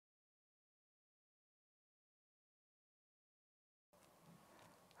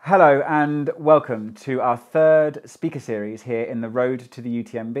Hello and welcome to our third speaker series here in the Road to the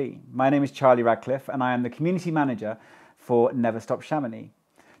UTMB. My name is Charlie Radcliffe and I am the Community Manager for Never Stop Chamonix.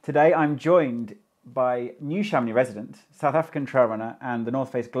 Today I'm joined by new Chamonix resident, South African trail runner and the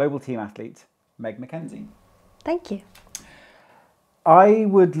North Face Global Team athlete, Meg Mackenzie. Thank you. I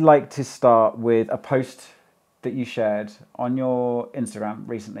would like to start with a post that you shared on your Instagram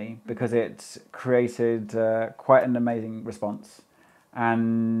recently because it created quite an amazing response.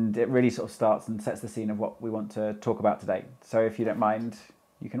 And it really sort of starts and sets the scene of what we want to talk about today. So if you don't mind,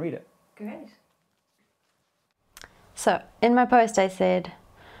 you can read it. Great. So in my post I said,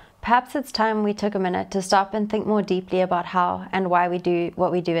 perhaps it's time we took a minute to stop and think more deeply about how and why we do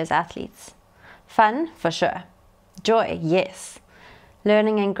what we do as athletes. Fun, for sure. Joy, yes.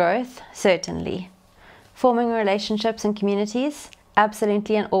 Learning and growth, certainly. Forming relationships and communities,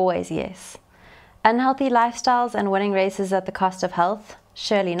 absolutely and always yes. Unhealthy lifestyles and winning races at the cost of health?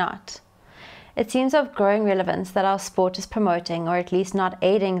 Surely not. It seems of growing relevance that our sport is promoting, or at least not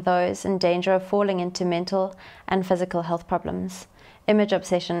aiding, those in danger of falling into mental and physical health problems, image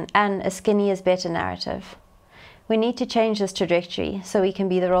obsession, and a skinny is better narrative. We need to change this trajectory so we can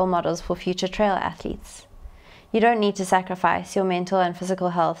be the role models for future trail athletes. You don't need to sacrifice your mental and physical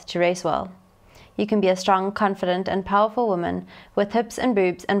health to race well. You can be a strong, confident, and powerful woman with hips and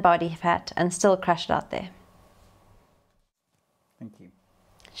boobs and body fat and still crush it out there. Thank you.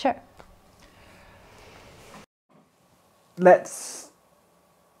 Sure. Let's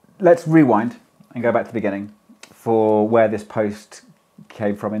rewind and go back to the beginning for where this post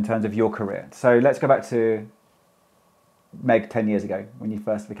came from in terms of your career. So let's go back to Meg 10 years ago when you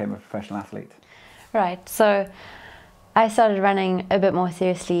first became a professional athlete. Right. So I started running a bit more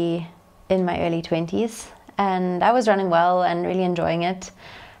seriously in my early 20s, and I was running well and really enjoying it.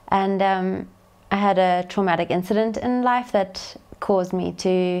 And I had a traumatic incident in life that caused me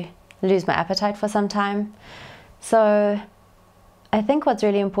to lose my appetite for some time. So I think what's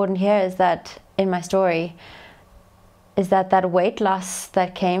really important here is that in my story is that weight loss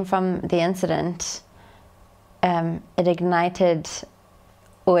that came from the incident, it ignited,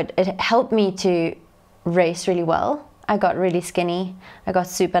 or it helped me to race really well. I got really skinny, I got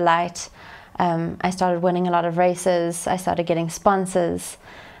super light, I started winning a lot of races, I started getting sponsors,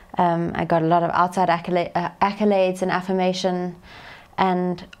 I got a lot of outside accolades and affirmation,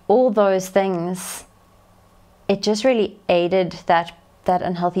 and all those things, it just really aided that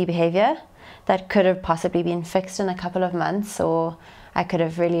unhealthy behavior that could have possibly been fixed in a couple of months, or I could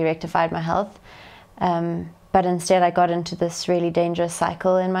have really rectified my health. But instead I got into this really dangerous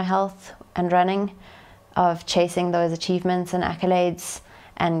cycle in my health and running, of chasing those achievements and accolades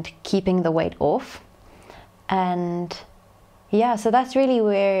and keeping the weight off. And yeah, so that's really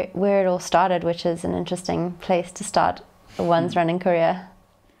where it all started, which is an interesting place to start one's running career.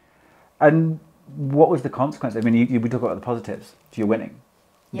 And what was the consequence? I mean, we talk about the positives. You're winning,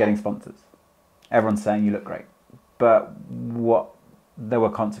 getting sponsors. Everyone's saying you look great. But there were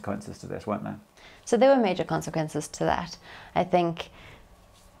consequences to this, weren't there? So there were major consequences to that. I think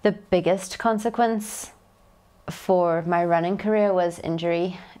the biggest consequence for my running career was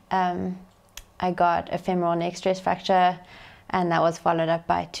injury. I got a femoral neck stress fracture, and that was followed up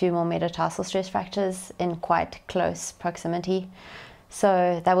by 2 more metatarsal stress fractures in quite close proximity.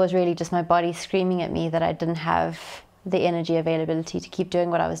 So that was really just my body screaming at me that I didn't have the energy availability to keep doing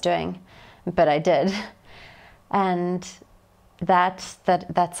what I was doing, but I did. And that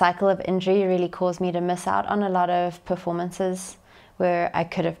cycle of injury really caused me to miss out on a lot of performances where I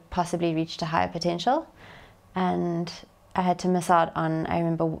could have possibly reached a higher potential. And I had to miss out on, I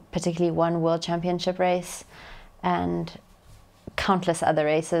remember particularly one world championship race and countless other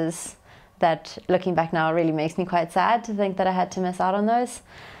races that, looking back now, really makes me quite sad to think that I had to miss out on those.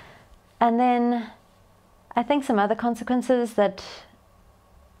 And then I think some other consequences that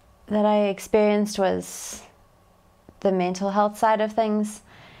I experienced was the mental health side of things.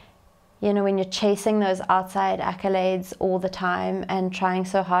 You know, when you're chasing those outside accolades all the time and trying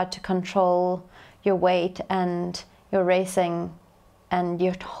so hard to control your weight and your racing, and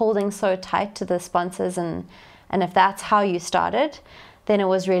you're holding so tight to the sponsors, and if that's how you started, then it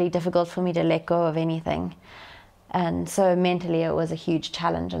was really difficult for me to let go of anything. And so mentally it was a huge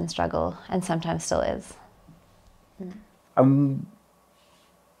challenge and struggle, and sometimes still is.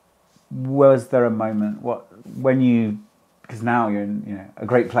 Was there a moment, because now you're in a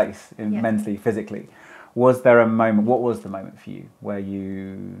great place mentally, physically, was there a moment, what was the moment for you where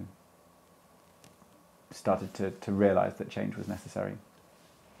you started to realise that change was necessary?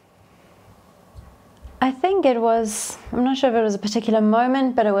 I think it was, I'm not sure if it was a particular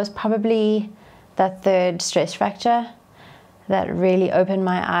moment, but it was probably that third stress fracture. that really opened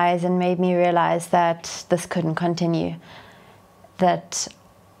my eyes and made me realize that this couldn't continue, that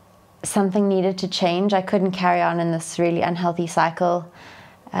something needed to change. I couldn't carry on in this really unhealthy cycle.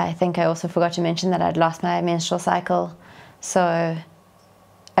 I think I also forgot to mention that I'd lost my menstrual cycle. So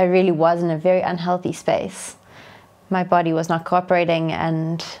I really was in a very unhealthy space. My body was not cooperating,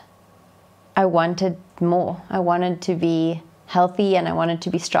 and I wanted more. I wanted to be healthy and I wanted to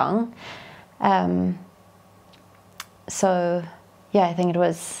be strong. So yeah, I think it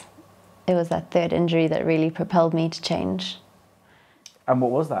was that third injury that really propelled me to change. And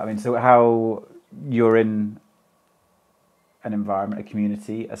what was that? I mean, so how you're in an environment, a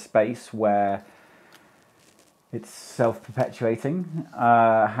community, a space where it's self-perpetuating.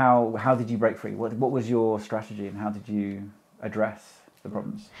 How did you break free? What was your strategy, and how did you address the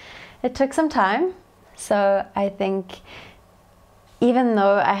problems? It took some time. So I think even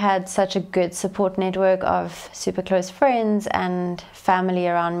though I had such a good support network of super close friends and family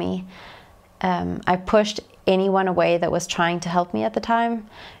around me, I pushed anyone away that was trying to help me at the time.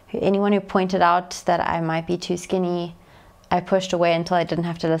 Anyone who pointed out that I might be too skinny, I pushed away until I didn't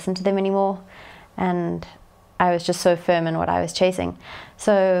have to listen to them anymore. And I was just so firm in what I was chasing.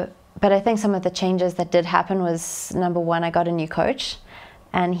 But I think some of the changes that did happen was, number one, I got a new coach,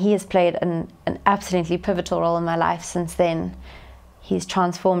 and he has played an absolutely pivotal role in my life since then. He's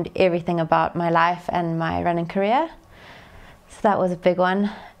transformed everything about my life and my running career. So that was a big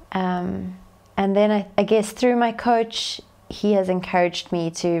one. And then I guess through my coach, he has encouraged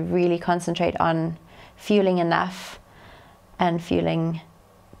me to really concentrate on fueling enough and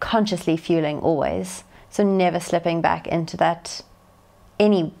consciously fueling always. So never slipping back into that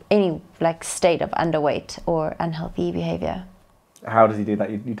any like state of underweight or unhealthy behavior. How does he do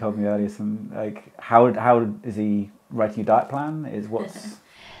that? You told me earlier some like how is he writing a diet plan?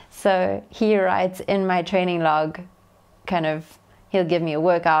 So he writes in my training log, kind of, he'll give me a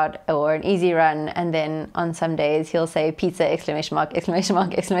workout or an easy run, and then on some days he'll say pizza exclamation mark exclamation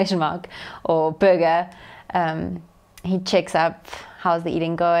mark exclamation mark or burger. He checks up how's the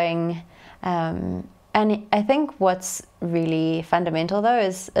eating going. And I think what's really fundamental, though,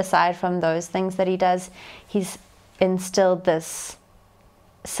 is aside from those things that he does, he's instilled this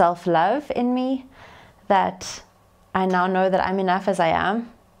self-love in me that I now know that I'm enough as I am,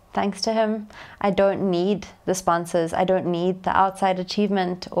 thanks to him. I don't need the sponsors. I don't need the outside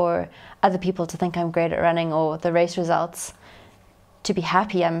achievement or other people to think I'm great at running or the race results to be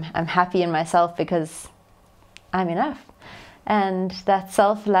happy. I'm happy in myself because I'm enough. And that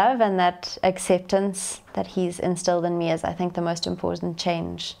self-love and that acceptance that he's instilled in me is, I think, the most important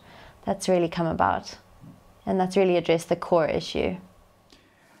change that's really come about. And that's really addressed the core issue.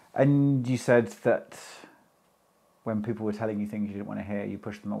 And you said that when people were telling you things you didn't want to hear, you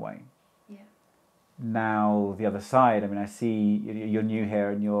pushed them away. Yeah. Now, the other side, I mean, I see you're new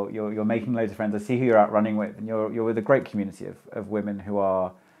here and you're making loads of friends. I see who you're out running with, and you're with a great community of women who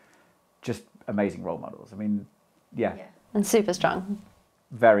are just amazing role models. I mean, yeah. And super strong.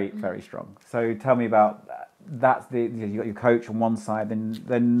 Very, very strong. So tell me about that. You got your coach on one side,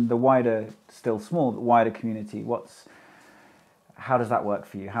 then the wider, still small, but wider community. How does that work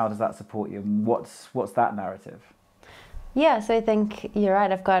for you? How does that support you? And what's that narrative? Yeah, so I think you're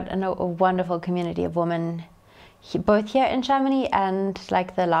right. I've got a wonderful community of women, both here in Chamonix and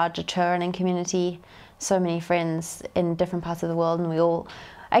like the larger trail running community. So many friends in different parts of the world, and we all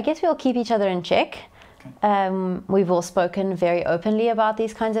keep each other in check. We've all spoken very openly about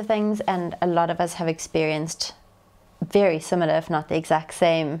these kinds of things, and a lot of us have experienced very similar, if not the exact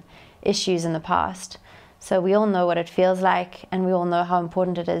same, issues in the past. So we all know what it feels like, and we all know how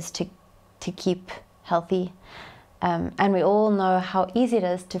important it is to keep healthy. And we all know how easy it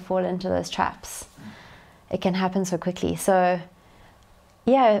is to fall into those traps. It can happen so quickly. So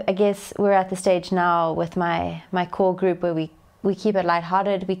yeah, I guess we're at the stage now with my core group where we keep it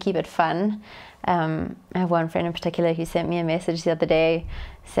lighthearted, we keep it fun. I have one friend in particular who sent me a message the other day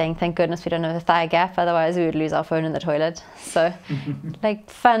saying, thank goodness we don't have a thigh gap, otherwise we would lose our phone in the toilet. So like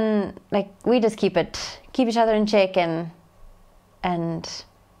fun, like we just keep each other in check and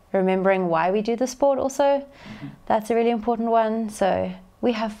remembering why we do the sport also. That's a really important one. So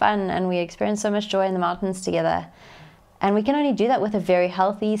we have fun and we experience so much joy in the mountains together. And we can only do that with a very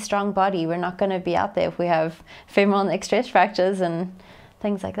healthy, strong body. We're not going to be out there if we have femoral neck stress fractures and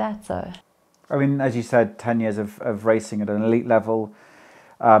things like that. So, I mean, as you said, 10 years of racing at an elite level,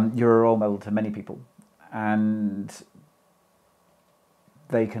 you're a role model to many people. And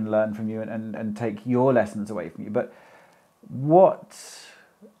they can learn from you and take your lessons away from you. But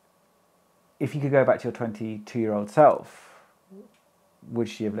if you could go back to your 22-year-old self, would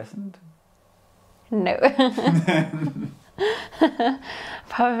she have listened? No.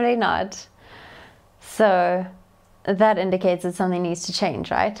 Probably not. So that indicates that something needs to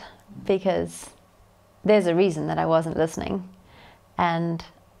change, right? Because there's a reason that I wasn't listening. And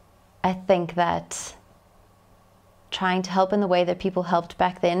I think that trying to help in the way that people helped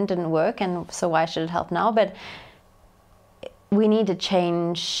back then didn't work, and so why should it help now? But we need to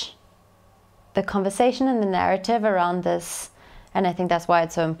change the conversation and the narrative around this, and I think that's why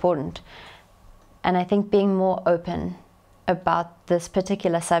it's so important. And I think being more open about this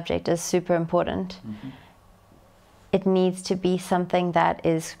particular subject is super important. Mm-hmm. It needs to be something that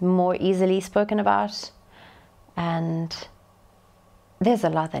is more easily spoken about, and there's a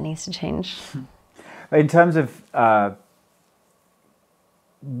lot that needs to change. In terms of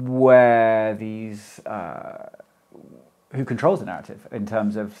where these, who controls the narrative in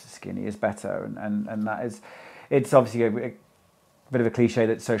terms of skinny is better, and that is, it's obviously a bit of a cliche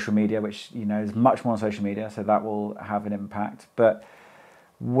that social media, which is much more on social media, so that will have an impact. But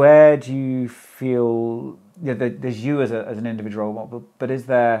where do you feel, there's you as an individual role model, but is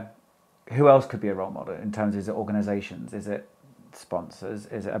there, who else could be a role model in terms of, is it organisations, is it sponsors,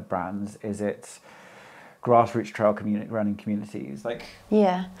 is it brands, is it grassroots trail running communities?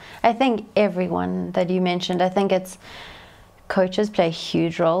 Yeah, I think everyone that you mentioned, I think it's coaches play a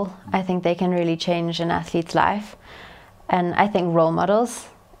huge role. I think they can really change an athlete's life, and I think role models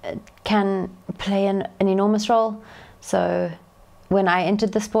can play an enormous role. So when I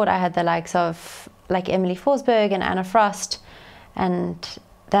entered the sport, I had the likes of Emily Forsberg and Anna Frost, and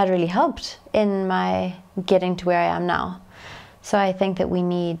that really helped in my getting to where I am now. So I think that we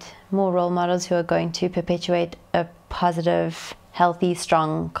need more role models who are going to perpetuate a positive, healthy,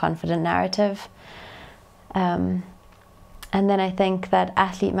 strong, confident narrative. And then I think that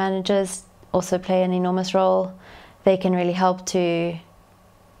athlete managers also play an enormous role. They can really help to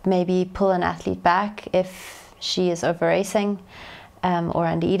maybe pull an athlete back if she is over racing or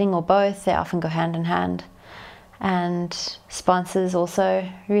under eating, or both. They often go hand in hand. And sponsors also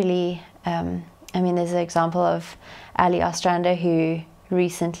really, there's an example of Ali Ostrander, who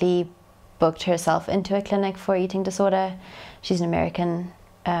recently booked herself into a clinic for eating disorder. She's an American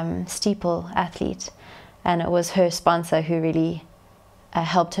steeple athlete, and it was her sponsor who really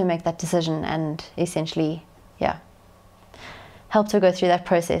helped her make that decision and essentially, helped her go through that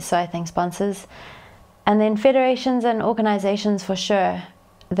process. So I think sponsors. And then federations and organizations, for sure.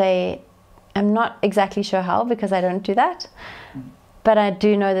 I'm not exactly sure how, because I don't do that. But I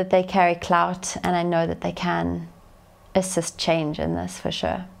do know that they carry clout, and I know that they can assist change in this, for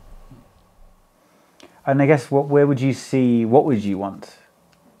sure. And I guess what would you want?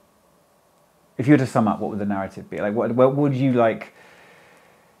 If you were to sum up, what would the narrative be? What would you like?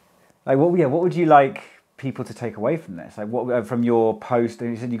 What would you like people to take away from this? What from your post?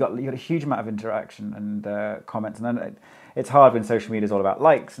 And you said you got a huge amount of interaction and comments, and then it's hard when social media is all about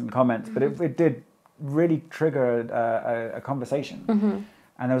likes and comments, but it did really trigger a conversation,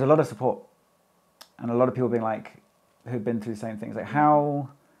 and there was a lot of support, and a lot of people being who've been through the same things.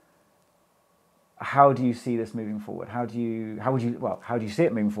 How do you see this moving forward? How do you see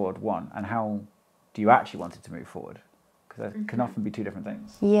it moving forward? One, and how do you actually want it to move forward? Because there can often be two different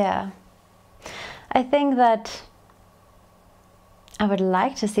things. Yeah. I think that I would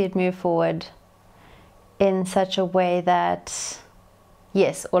like to see it move forward in such a way that,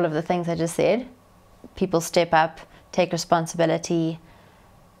 yes, all of the things I just said, people step up, take responsibility,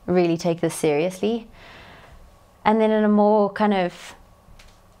 really take this seriously. And then in a more kind of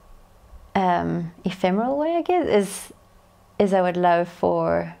ephemeral way, I guess, is I would love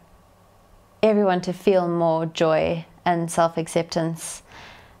for everyone to feel more joy and self-acceptance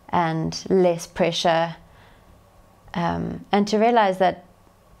and less pressure, and to realize that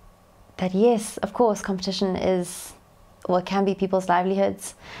yes, of course, competition can be people's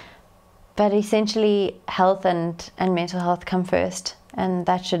livelihoods, but essentially health and mental health come first, and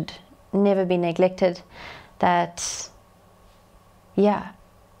that should never be neglected. That,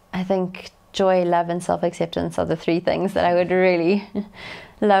 I think joy, love, and self-acceptance are the three things that I would really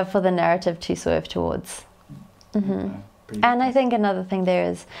love for the narrative to swerve towards. And I think another thing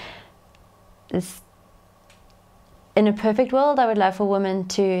there is in a perfect world, I would love for women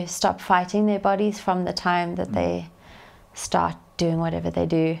to stop fighting their bodies from the time that they start doing whatever they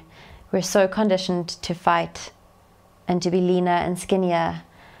do. We're so conditioned to fight and to be leaner and skinnier,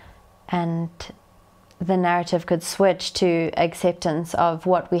 and the narrative could switch to acceptance of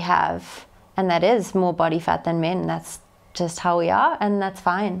what we have, and that is more body fat than men. That's just how we are, and that's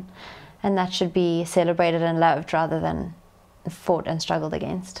fine, and that should be celebrated and loved rather than fought and struggled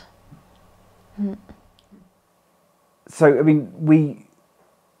against. So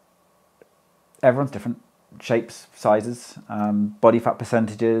everyone's different. shapes, sizes, body fat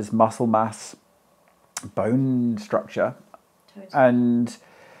percentages, muscle mass, bone structure. Totally. And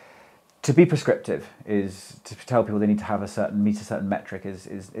to be prescriptive is to tell people they need to have meet a certain metric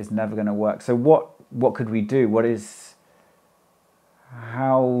is never going to work. So what could we do?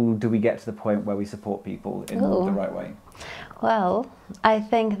 How do we get to the point where we support people in the right way? Well, I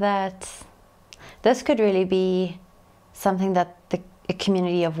think that this could really be something that a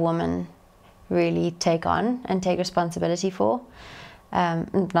community of women really take on and take responsibility for.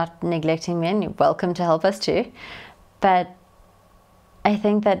 Not neglecting men, you're welcome to help us too. But I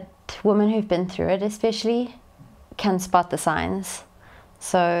think that women who've been through it especially can spot the signs.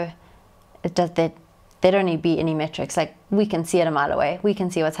 So there don't need to be any metrics. Like, we can see it a mile away. We can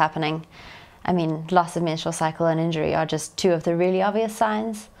see what's happening. I mean, loss of menstrual cycle and injury are just two of the really obvious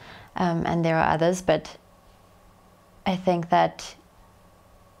signs. And there are others, but I think that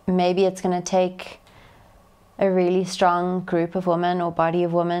maybe it's going to take a really strong group of women or body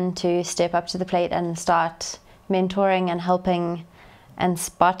of women to step up to the plate and start mentoring and helping and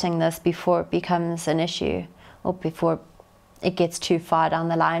spotting this before it becomes an issue or before it gets too far down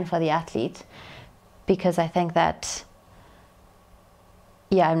the line for the athlete. Because I think that,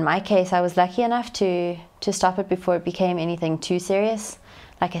 in my case, I was lucky enough to stop it before it became anything too serious.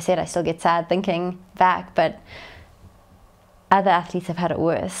 Like I said, I still get sad thinking back, but other athletes have had it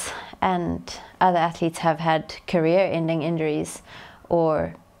worse, and other athletes have had career-ending injuries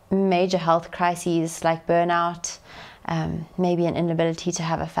or major health crises like burnout, maybe an inability to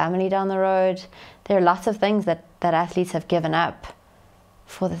have a family down the road. There are lots of things that athletes have given up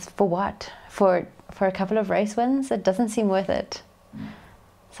for what? For a couple of race wins? It doesn't seem worth it.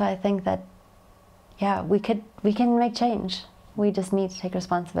 So I think that, we can make change. We just need to take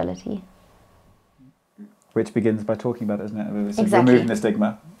responsibility. Which begins by talking about it, isn't it? It's exactly. Removing the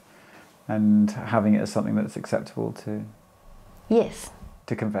stigma and having it as something that's acceptable to... Yes.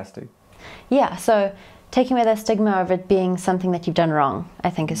 To confess to. Yeah, so taking away that stigma of it being something that you've done wrong, I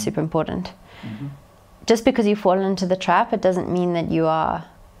think is super important. Mm-hmm. Just because you've fallen into the trap, it doesn't mean that you are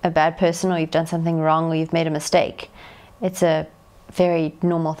a bad person or you've done something wrong or you've made a mistake. It's a very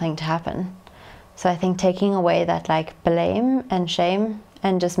normal thing to happen. So I think taking away that like blame and shame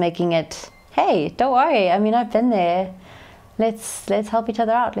and just making it, hey, don't worry, I mean, I've been there. Let's help each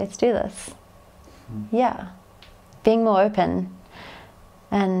other out. Let's do this. Yeah. Being more open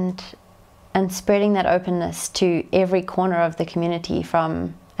and spreading that openness to every corner of the community,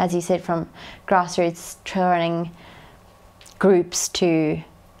 from, as you said, from grassroots training groups to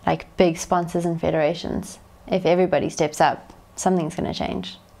like big sponsors and federations. If everybody steps up, something's going to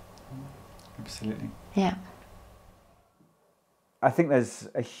change. Absolutely. Yeah. I think there's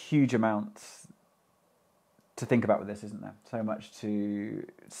a huge amount to think about with this, isn't there? So much to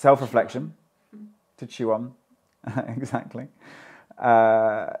self-reflection, to chew on, exactly.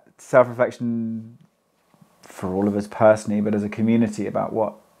 Self-reflection for all of us personally, but as a community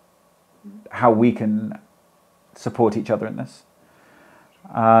about how we can support each other in this.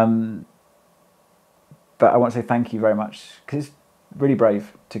 But I want to say thank you very much, because it's really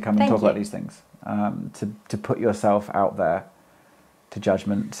brave to come and talk about these things, to put yourself out there to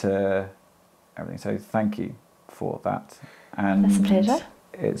judgment, to everything. So thank you for that. And it's a pleasure.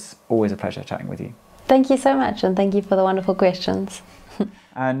 It's always a pleasure chatting with you. Thank you so much, and thank you for the wonderful questions.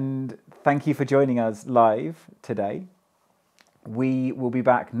 And thank you for joining us live today. We will be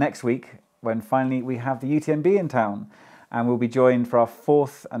back next week when finally we have the UTMB in town, and we'll be joined for our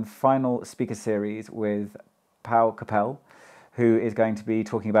fourth and final speaker series with Pau Capel, who is going to be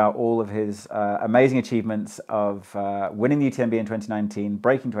talking about all of his amazing achievements of winning the UTMB in 2019,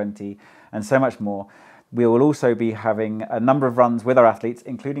 breaking 20, and so much more. We will also be having a number of runs with our athletes,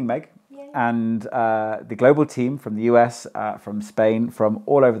 including Meg, and the global team from the US, from Spain, from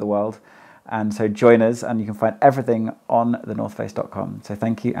all over the world. And so join us, and you can find everything on thenorthface.com. So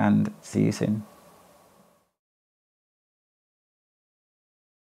thank you, and see you soon.